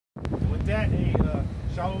With that,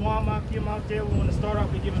 Shalom Akim out there, we want to start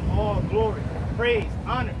off by giving all glory, praise,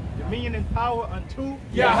 honor, dominion, and power unto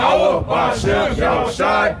Yahweh, Ba'Shem,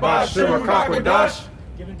 Yahushai, Ba'Shem, HaKakwadash.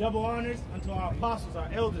 Giving double honors unto our apostles, our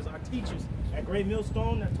elders, our teachers at Great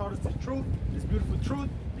Millstone that taught us this truth, this beautiful truth,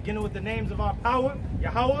 beginning with the names of our power,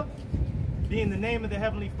 Yahweh, being the name of the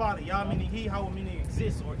Heavenly Father. Yah meaning He, Yahweh meaning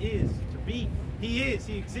exists or is, to be. He is,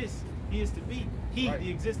 He exists, He is to be. He, the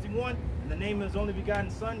existing one, and the name of His only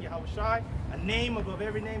begotten Son, Yahushai, a name above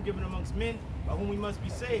every name given amongst men, by whom we must be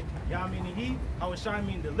saved. Yah meaning He, Yahushai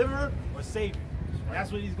meaning deliverer or savior. And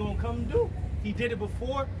that's what He's going to come and do. He did it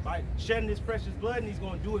before by shedding His precious blood, and He's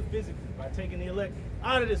going to do it physically by taking the elect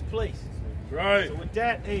out of this place. Right. So with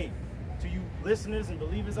that, to you listeners and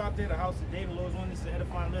believers out there, the house of David, Lord's one, this is an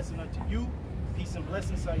edifying lesson unto you. Peace and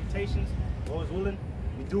blessings, salutations. Lord's willing,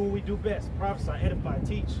 we do what we do best. Prophesy, edify,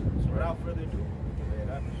 teach. So without further ado,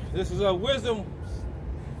 this is a wisdom.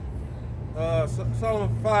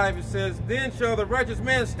 Solomon 5, it says, "Then shall the righteous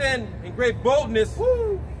man stand in great boldness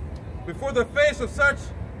before the face of such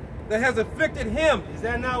that has afflicted him." Is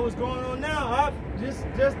that not what's going on now? Just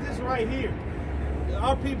this right here.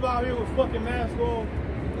 Our people out here with fucking masks on,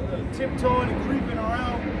 tiptoeing and creeping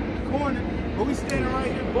around the corner, but we standing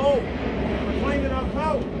right here bold, proclaiming our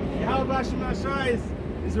power. Yahweh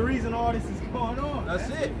Ba'Shem is the reason all this is going on. That's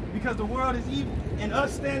it. Because the world is evil, and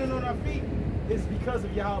us standing on our feet is because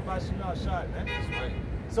of Yahweh Ba'Shem, man. That's right.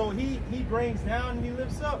 So he brings down and He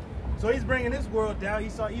lifts up. So He's bringing this world down. He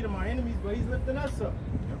saw Edom, our enemies, but He's lifting us up,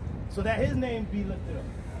 so that His name be lifted up.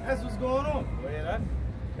 That's what's going on. Go ahead,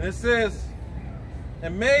 And it says,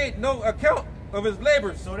 "And made no account of his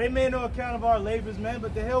labors." So they made no account of our labors, man,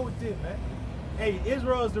 but the hell with them, man. Hey,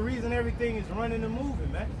 Israel is the reason everything is running and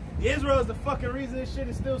moving, man. Israel is the fucking reason this shit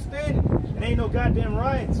is still standing. And ain't no goddamn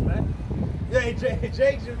riots, man. Yeah,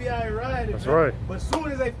 Jake should be out here rioting. That's man. right. But as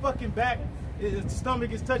soon as they fucking back, his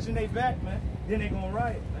stomach is touching their back, man, then they gonna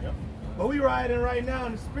riot, man. Yep. But we rioting right now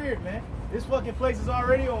in the spirit, man. This fucking place is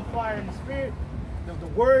already on fire in the spirit. The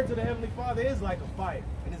words of the Heavenly Father is like a fire,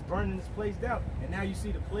 and it's burning this place down. And now you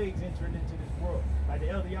see the plagues entering into this world. Like the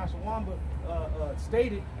Elder Yashawamba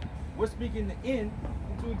stated, we're speaking the end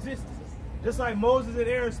into existence. Just like Moses and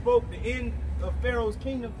Aaron spoke the end of Pharaoh's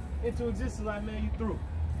kingdom into existence, like, man, you through.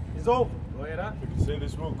 It's over. Go ahead, I can say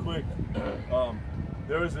this real quick.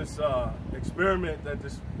 There was this experiment that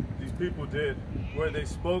these people did where they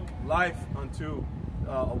spoke life unto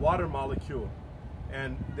a water molecule,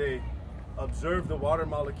 and they observed the water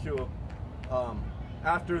molecule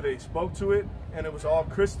after they spoke to it, and it was all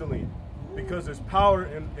crystalline, because there's power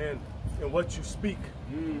in what you speak.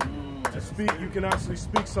 To speak, you can actually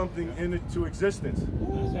speak something into existence.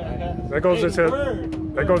 That goes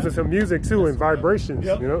into music too, and vibrations.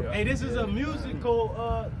 Yep. You know. Hey, this is a musical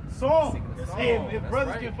song. Hey, if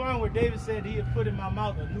brothers can find where David said He had put in my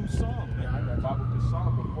mouth a new song. Yeah, I got Bible the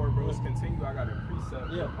song before brothers continue. I got a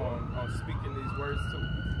precept on speaking these words to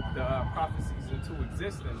the prophecies into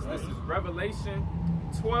existence. This is Revelation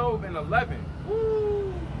 12 and 11.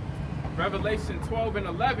 Woo! Revelation 12 and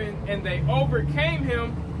 11, "And they overcame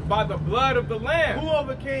him by the blood of the Lamb." Who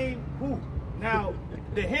overcame who? Now,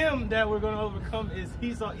 the him that we're going to overcome is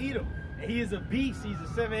Esau Edom. And he is a beast. He's a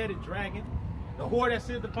seven-headed dragon. The whore that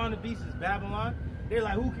sitteth upon the beast is Babylon. They're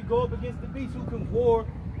like, who can go up against the beast? Who can war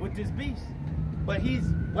with this beast? But he's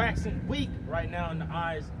waxing weak right now in the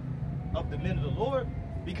eyes of the men of the Lord,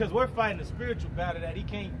 because we're fighting a spiritual battle that he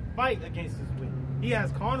can't fight against us with. He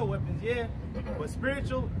has carnal weapons, yeah, but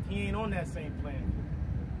spiritual, he ain't on that same plan.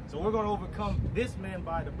 So we're going to overcome this man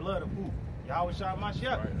by the blood of who? Yahweh Shah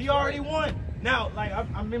Mashiach. He already won. Now, like I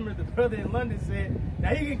remember the brother in London said, now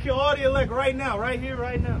he can kill all the elect right now, right here,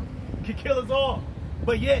 right now. He can kill us all.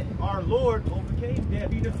 But yet, our Lord overcame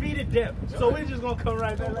death. He defeated death. So we're just going to come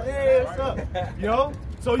right back like, hey, what's up? Yo?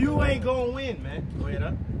 So you ain't going to win, man. Go ahead,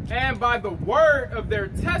 huh? "And by the word of their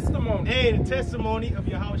testimony." Hey, the testimony of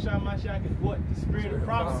Yahweh Shah Mashiach is what? The spirit of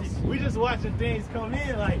prophecy. We just watching things come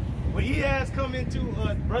in. Like, when he has come into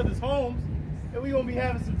brothers' homes, and we going to be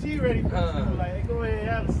having some tea ready for you. Like, hey, go ahead,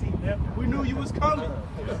 have a seat, man. We knew you was coming.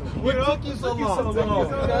 What took you so long?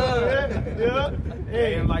 Yeah.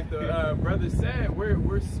 Hey. And like the brother said,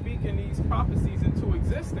 we're speaking these prophecies into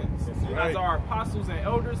existence. As our apostles and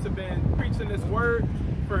elders have been preaching this word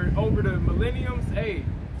for over the millenniums, hey,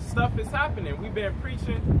 stuff is happening. We've been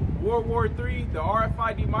preaching World War III, the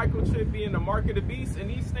RFID microchip being the mark of the beast, and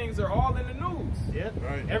these things are all in the news. Yeah.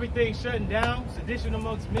 Right. Everything's shutting down, sedition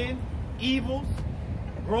amongst men, evils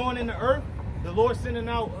growing in the earth. The Lord sending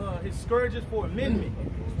out His scourges for amendment.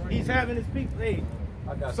 He's having His people. Hey,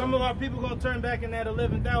 some of our people gonna turn back in that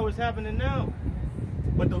 11th hour. It's happening now.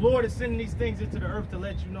 But the Lord is sending these things into the earth to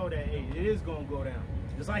let you know that, hey, it is going to go down.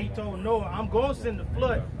 Just like he told Noah, I'm going to send the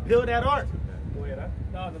flood. Build that ark. Go ahead, huh?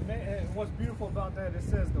 No, and what's beautiful about that, it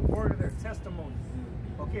says the word of their testimony.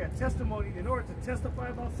 Okay, a testimony, in order to testify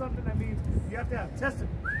about something, that means you have to have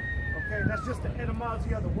testimony. Okay, that's just the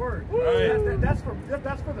etymology of the word. That's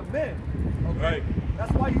for the men. Okay, right.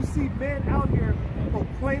 That's why you see men out here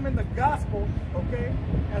proclaiming the gospel. Okay,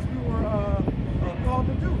 as we were called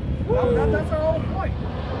to do. That's our whole point.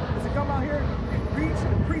 Is to come out here and reach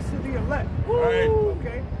and preach to the elect. Right.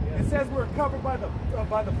 Okay. It says we're covered by the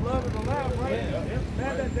blood of the Lamb, right?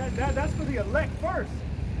 Yeah. That's for the elect first.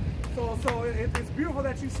 So it's beautiful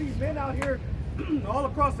that you see men out here all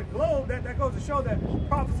across the globe. That goes to show that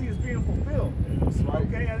prophecy is being fulfilled. Right.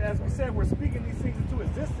 Okay, and as we said, we're speaking these things into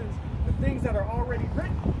existence, the things that are already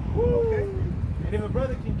written. Okay. And if a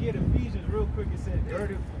brother can get Ephesians real quick, it said,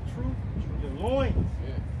 gird it for truth, your loins.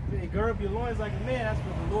 Yeah. Gird up your loins like a man. That's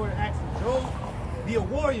what the Lord asked of Job. Be a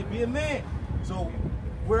warrior, be a man. So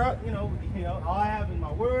we're, you know, all I have is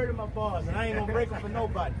my word and my bars, and I ain't gonna break them for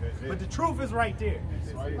nobody. But the truth is right there.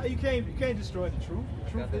 Right. You can't destroy the truth.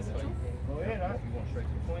 The truth is the truth. Go ahead, huh? You want straight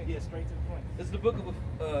to the point? Yeah, straight to the point. This is the book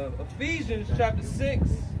of Ephesians, chapter 6,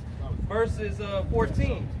 verses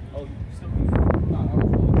 14.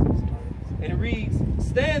 And it reads,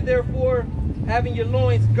 stand therefore, having your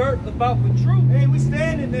loins girt about with truth. Hey, we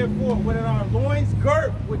standing therefore with our loins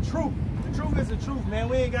girt with truth. The truth is the truth, man.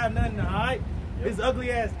 We ain't got nothing to hide. This ugly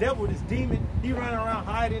ass devil, this demon, he running around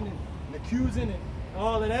hiding and accusing and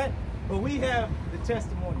all of that. But we have the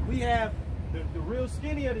testimony. We have the real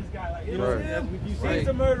skinny of this guy. Like, it was him. You see, he's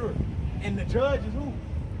the murderer. And the judge is who?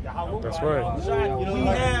 That's right. You know, we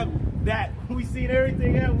have that. We seen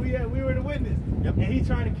everything happen. We were the witness. Yep. And he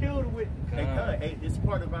trying to kill the witness. Hey, it's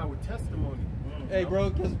part of our testimony. Hey, bro,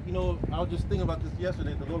 because, you know, I was just thinking about this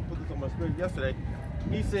yesterday. The Lord put this on my spirit yesterday.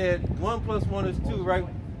 He said 1 + 1 is 2, right?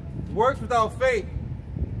 Works without faith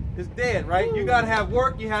is dead, right? You got to have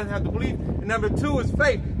work. You have to have the belief. And number 2 is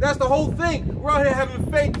faith. That's the whole thing. We're out here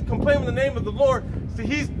having faith, complaining the name of the Lord. So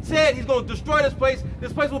he said he's going to destroy this place.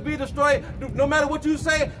 This place will be destroyed. No matter what you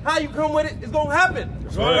say, how you come with it, it's going to happen.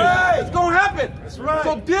 That's right. It's going to happen. That's right.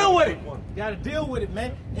 So deal with it. You got to deal with it,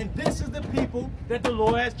 man. And this is the people that the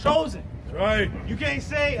Lord has chosen. That's right. You can't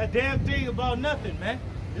say a damn thing about nothing, man.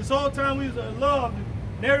 This whole time we was in love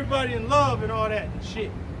and everybody in love and all that and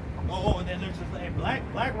shit. Oh, and then there's just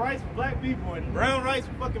like black rice for black people and brown rice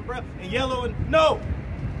for fucking brown and yellow and no.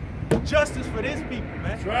 Justice for this people, man.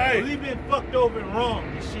 That's right. We've been fucked over and wrong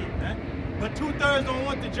and shit, man. But 2/3 don't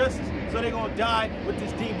want the justice, so they're gonna die with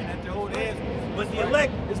this demon at their old hands. But the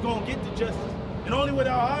elect is gonna get the justice. And only with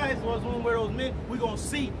our eyes, was when we're those men, we're gonna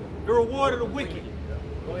see the reward of the wicked.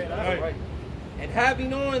 Go ahead, right. And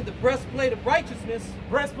having on the breastplate of righteousness.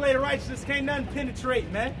 Breastplate of righteousness, can't nothing penetrate,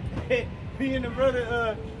 man. Me and the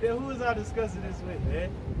brother, who was I discussing this with, man?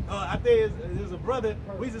 I think it was a brother,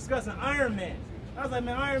 we was discussing Iron Man. I was like,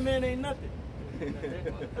 man, Iron Man ain't nothing.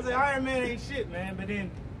 I said, Iron Man ain't shit, man. But then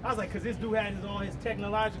I was like, because this dude had all his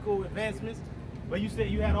technological advancements. But you said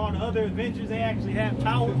you had all the other Avengers, they actually have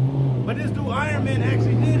power. But this dude, Iron Man,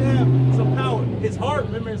 actually did have some power. His heart,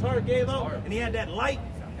 remember his heart gave up? And he had that light.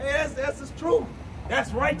 Hey, that's his truth.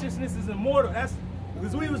 That's righteousness is immortal. That's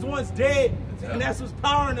because we was once dead. And that's what's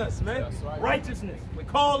powering us, man. Righteousness. We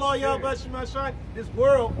call all y'all about Shemashai. This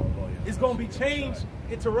world is going to be changed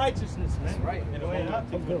into righteousness, man. That's right.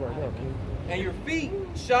 And your feet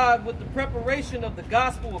shod with the preparation of the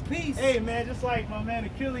gospel of peace. Hey, man, just like my man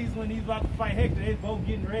Achilles when he's about to fight Hector, they both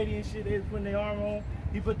getting ready and shit. They was putting their armor on.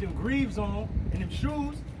 He put them greaves on and them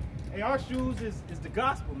shoes. Hey, our shoes is the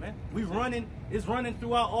gospel, man. We running, it's running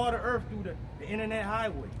throughout all the earth through the internet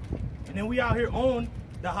highway. And then we out here on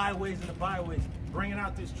the highways and the byways, bringing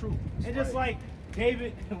out this truth. And just like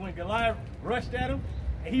David, when Goliath rushed at him,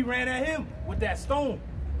 and he ran at him with that stone,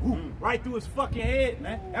 right through his fucking head,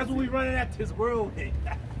 man. That's what we running at this world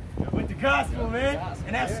with the gospel, man.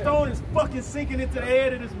 And that stone is fucking sinking into the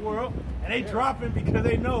head of this world, and they dropping because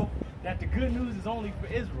they know that the good news is only for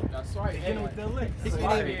Israel. That's right. Beginning with the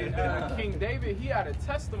elect. King David, he had a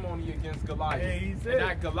testimony against Goliath. Yeah, he said. And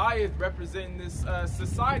that Goliath representing this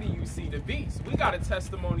society you see, the beast. We got a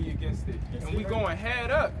testimony against it. And we going head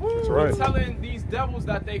up. That's right. We're telling these devils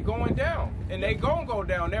that they going down. And they gonna go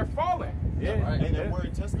down. They're falling. Yeah. Right. And that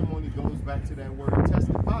word testimony goes back to that word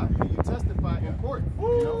testify. When you testify in court,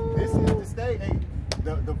 you know, this is the state. Hey,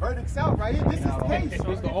 the verdict's out right here. This is the case.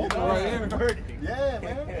 It's the open right here. Yeah,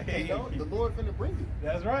 man. You know, the Lord finna bring it.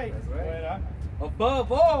 That's right. That's right.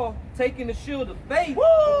 Above all, taking the shield of faith.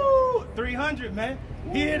 Woo! 300, man.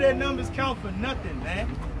 Here that numbers count for nothing, man.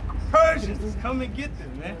 Persians, come and get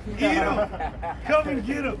them, man. Edom, come and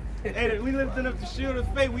get them. Hey, we lifting up the shield of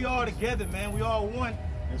faith. We all together, man. We all one.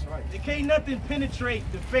 That's right. There can't nothing penetrate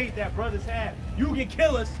the faith that brothers have. You can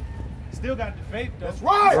kill us, still got the faith, though. That's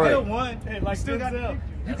right. Still one. Hey, like still got the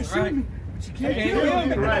you can shoot me, but you can't kill me. kill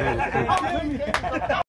me. Right.